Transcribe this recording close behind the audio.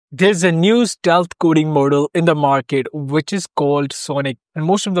There's a new stealth coding model in the market which is called Sonic, and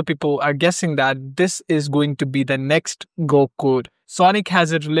most of the people are guessing that this is going to be the next Go code. Sonic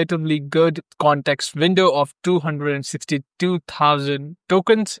has a relatively good context window of 262,000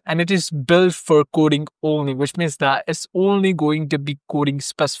 tokens, and it is built for coding only, which means that it's only going to be coding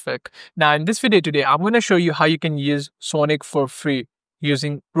specific. Now, in this video today, I'm going to show you how you can use Sonic for free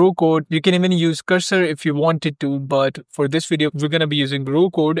using Grok code. You can even use cursor if you wanted to, but for this video, we're going to be using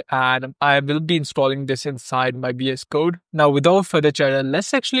Grok code, and I will be installing this inside my VS Code. Now, without further ado,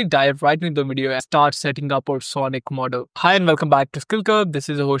 let's actually dive right into the video and start setting up our Sonic model. Hi and welcome back to Skill Curve. This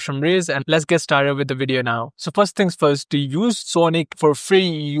is your host Shamriz, and let's get started with the video now. So first things first, to use Sonic for free,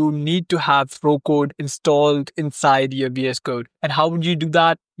 you need to have Grok code installed inside your VS Code. And how would you do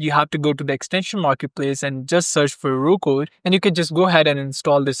that? You have to go to the extension marketplace and just search for Grok code, and you can just go ahead and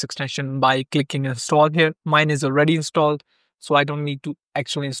install this extension by clicking install here. Mine is already installed, so I don't need to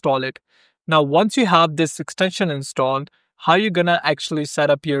actually install it. Now, once you have this extension installed, how are you gonna actually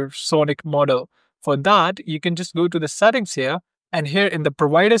set up your Sonic model? For that, you can just go to the settings here, and here in the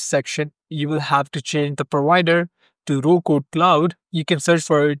providers section, you will have to change the provider to Grok code Cloud. You can search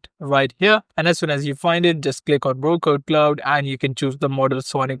for it right here, and as soon as you find it, just click on Grok code Cloud and you can choose the model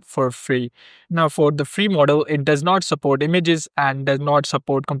Sonic for free. Now, for the free model, it does not support images and does not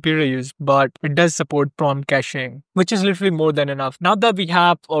support computer use, but it does support prompt caching, which is literally more than enough. Now that we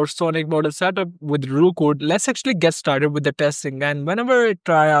have our Sonic model set up with Grok code, let's actually get started with the testing. And whenever I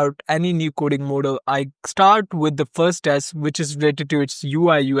try out any new coding model, I start with the first test, which is related to its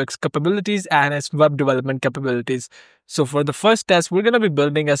UI UX capabilities and its web development capabilities. So for the first test, we're going to be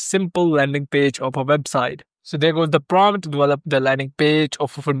building a simple landing page of a website. So there goes the prompt to develop the landing page of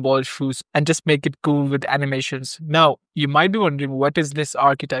football shoes and just make it cool with animations. Now, you might be wondering, what is this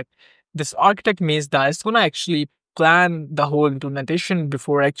architect? This architect means that it's going to actually plan the whole implementation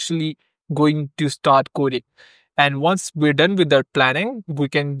before actually going to start coding. And once we're done with that planning, we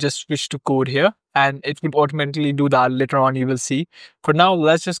can just switch to code here, and it will automatically do that later on, you will see. For now,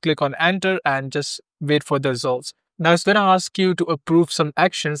 let's just click on enter and just wait for the results. Now it's going to ask you to approve some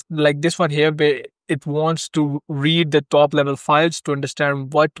actions like this one here, where it wants to read the top level files to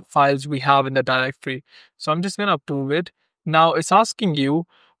understand what files we have in the directory. So I'm just going to approve it. Now it's asking you,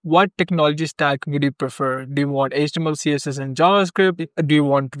 what technology stack would you prefer? Do you want HTML, CSS, and JavaScript? Do you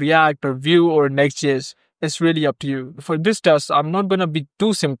want React or Vue or Next.js? It's really up to you. For this test, I'm not going to be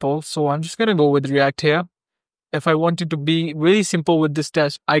too simple, so I'm just going to go with React here. If I wanted to be really simple with this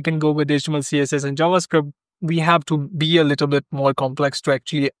test, I can go with HTML, CSS, and JavaScript. We have to be a little bit more complex to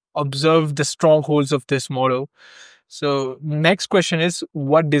actually observe the strongholds of this model. So next question is,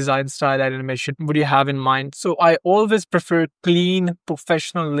 what design style animation would you have in mind? So I always prefer clean,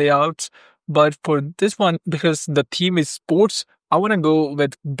 professional layouts. But for this one, because the theme is sports, I want to go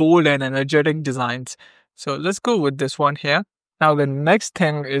with bold and energetic designs. So let's go with this one here. Now, the next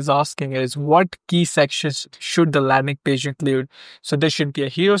thing is asking is, what key sections should the landing page include? So there should be a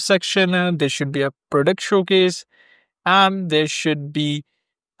hero section, there should be a product showcase, and there should be,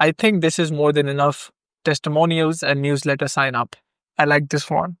 I think this is more than enough, testimonials and newsletter sign up. I like this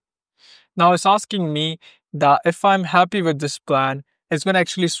one. Now it's asking me that if I'm happy with this plan, it's going to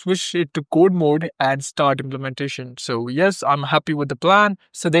actually switch it to code mode and start implementation. So yes, I'm happy with the plan.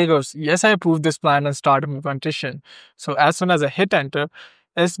 So there goes. Yes, I approve this plan and start implementation. So as soon as I hit enter,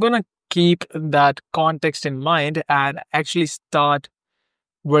 it's going to keep that context in mind and actually start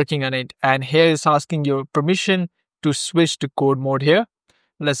working on it. And here it's asking your permission to switch to code mode here.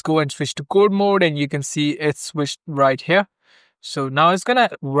 Let's go and switch to code mode, and you can see it's switched right here. So now it's going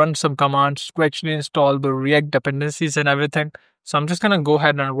to run some commands to actually install the React dependencies and everything. So I'm just going to go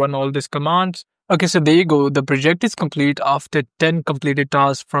ahead and run all these commands. Okay, so there you go. The project is complete after 10 completed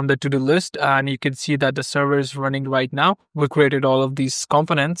tasks from the to-do list. And you can see that the server is running right now. We created all of these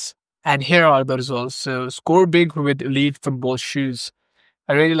components. And here are the results. So score big with elite football shoes.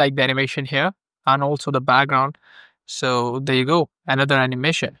 I really like the animation here and also the background. So there you go. Another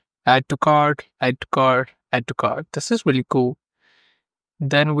animation. Add to cart, add to cart, add to cart. This is really cool.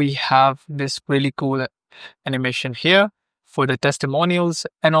 Then we have this really cool animation here for the testimonials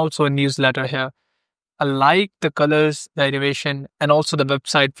and also a newsletter here. I like the colors, the animation, and also the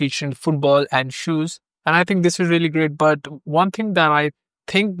website featuring football and shoes. And I think this is really great. But one thing that I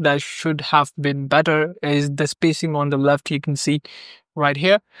think that should have been better is the spacing on the left. You can see right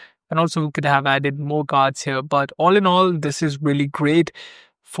here. And also we could have added more cards here. But all in all, this is really great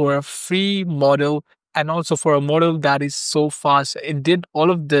for a free model. And also for a model that is so fast. It did all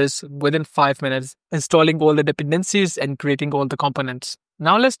of this within 5 minutes, installing all the dependencies and creating all the components.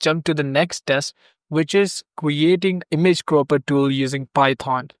 Now let's jump to the next test, which is creating image cropper tool using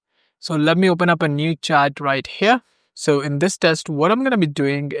Python. So let me open up a new chat right here. So in this test, what I'm going to be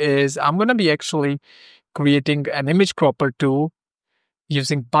doing is I'm going to be actually creating an image cropper tool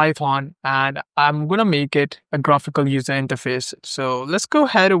using Python, and I'm going to make it a graphical user interface. So let's go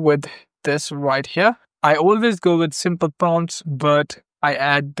ahead with this right here. I always go with simple prompts, but I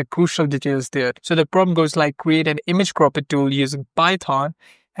add the crucial details there. So the prompt goes like create an image cropper tool using Python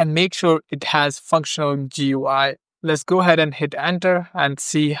and make sure it has functional GUI. Let's go ahead and hit enter and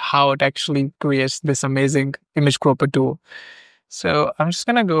see how it actually creates this amazing image cropper tool. So I'm just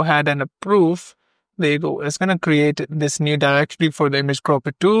going to go ahead and approve. There you go. It's going to create this new directory for the image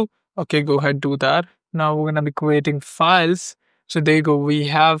cropper tool. Okay, go ahead, do that. Now we're going to be creating files. So there you go. We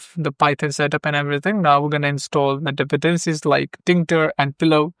have the Python setup and everything. Now we're going to install the dependencies like Tinctor and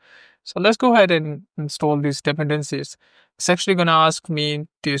Pillow. So let's go ahead and install these dependencies. It's actually going to ask me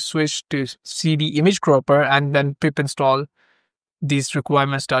to switch to cd image cropper and then pip install these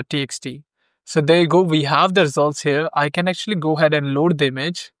requirements.txt. So there you go. We have the results here. I can actually go ahead and load the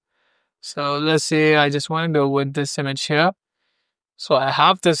image. So let's say I just want to go with this image here. So I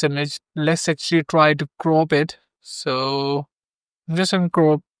have this image. Let's actually try to crop it. So I'm just going to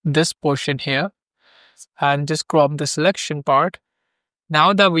crop this portion here and just crop the selection part.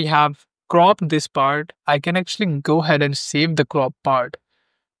 Now that we have cropped this part, I can actually go ahead and save the crop part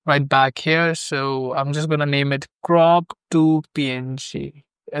right back here. So I'm just going to name it crop to PNG.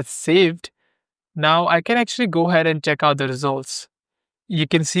 It's saved. Now I can actually go ahead and check out the results. You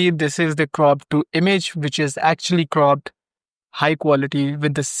can see this is the crop to image, which is actually cropped high quality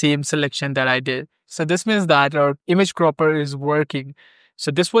with the same selection that I did. So this means that our image cropper is working. So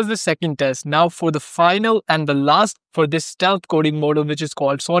this was the second test. Now for the final and the last for this stealth coding model, which is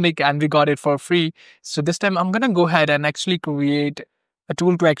called Sonic, and we got it for free. So this time I'm going to go ahead and actually create a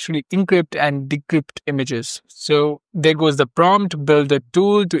tool to actually encrypt and decrypt images. So there goes the prompt, build a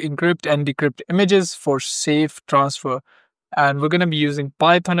tool to encrypt and decrypt images for safe transfer. And we're going to be using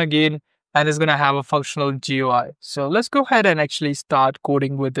Python again, and it's going to have a functional GUI. So let's go ahead and actually start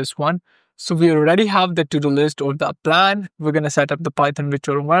coding with this one. So we already have the to-do list or the plan. We're going to set up the Python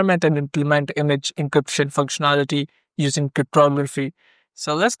virtual environment and implement image encryption functionality using cryptography.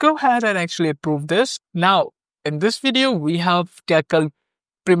 So let's go ahead and actually approve this. Now, in this video, we have tackled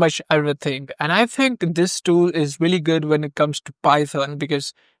pretty much everything. And I think this tool is really good when it comes to Python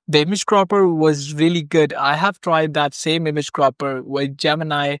because the image cropper was really good. I have tried that same image cropper with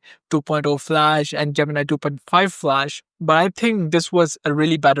Gemini 2.0 Flash and Gemini 2.5 Flash, but I think this was a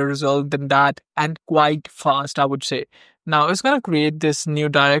really better result than that and quite fast, I would say. Now it's going to create this new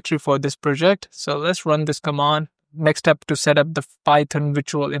directory for this project. So let's run this command. Next step to set up the Python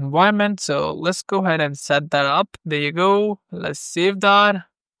virtual environment. So let's go ahead and set that up. There you go. Let's save that.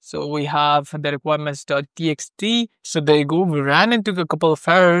 So we have the requirements.txt. So there you go. We ran into a couple of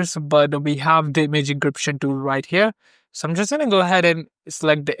errors, but we have the image encryption tool right here. So I'm just going to go ahead and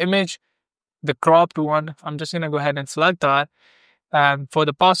select the image, the cropped one. I'm just going to go ahead and select that. And for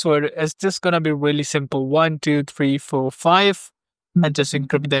the password, it's just going to be really simple. 1, 2, 3, 4, 5. And just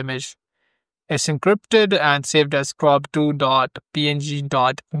encrypt the image. It's encrypted and saved as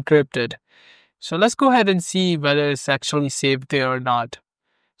crop2.png.encrypted. So let's go ahead and see whether it's actually saved there or not.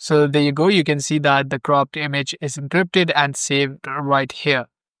 So there you go. You can see that the cropped image is encrypted and saved right here.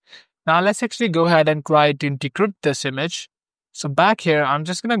 Now let's actually go ahead and try to decrypt this image. So back here, I'm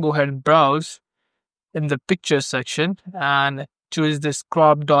just going to go ahead and browse in the picture section and choose this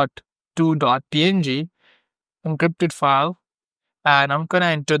crop.to.png encrypted file. And I'm going to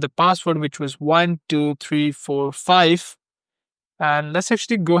enter the password, which was 1, 2, 3, 4, 5. And let's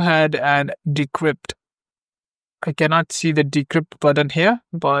actually go ahead and decrypt. I cannot see the decrypt button here,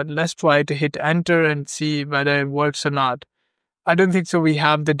 but let's try to hit enter and see whether it works or not. I don't think so. We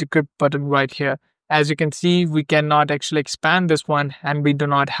have the decrypt button right here. As you can see, we cannot actually expand this one and we do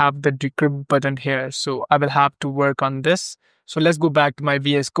not have the decrypt button here. So I will have to work on this. So let's go back to my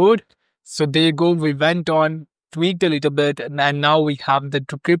VS Code. So there you go. We went on, tweaked a little bit, and now we have the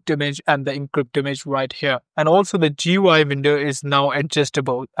decrypt image and the encrypt image right here. And also the GUI window is now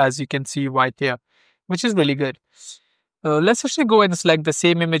adjustable, as you can see right here, which is really good. Let's actually go and select the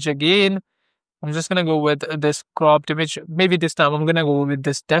same image again. I'm just going to go with this cropped image. Maybe this time I'm going to go with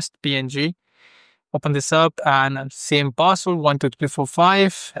this test PNG. Open this up and same password 1, 2, 3, 4,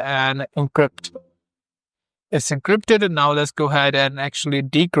 5 and encrypt. It's encrypted, and now let's go ahead and actually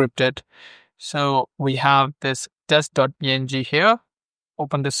decrypt it. So we have this test.png here.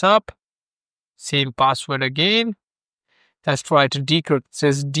 Open this up. Same password again. Let's try to decrypt. It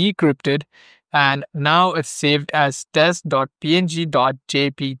says decrypted. And now it's saved as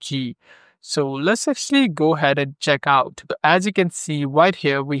test.png.jpg. So let's actually go ahead and check out. As you can see right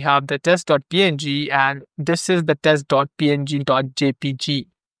here, we have the test.png and this is the test.png.jpg.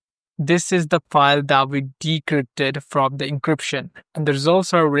 This is the file that we decrypted from the encryption, and the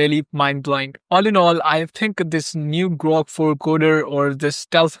results are really mind-blowing. All in all, I think this new Grok 4 coder or this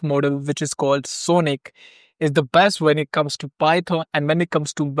stealth model, which is called Sonic, is the best when it comes to Python, and when it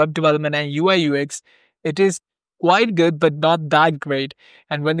comes to web development and UI UX, it is quite good but not that great.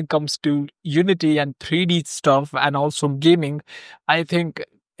 And when it comes to Unity and 3D stuff and also gaming, I think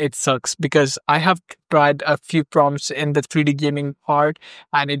it sucks because I have tried a few prompts in the 3D gaming part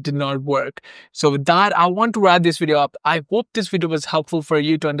and it did not work. So with that, I want to wrap this video up. I hope this video was helpful for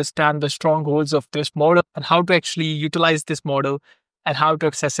you to understand the strongholds of this model and how to actually utilize this model and how to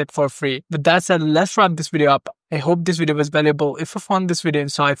access it for free. With that said, let's wrap this video up. I hope this video was valuable. If you found this video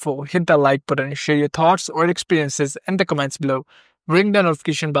insightful, hit the like button, share your thoughts or experiences in the comments below. Ring the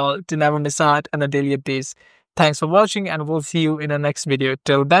notification bell to never miss out on the daily updates. Thanks for watching and we'll see you in the next video.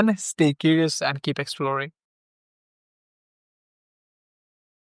 Till then, stay curious and keep exploring.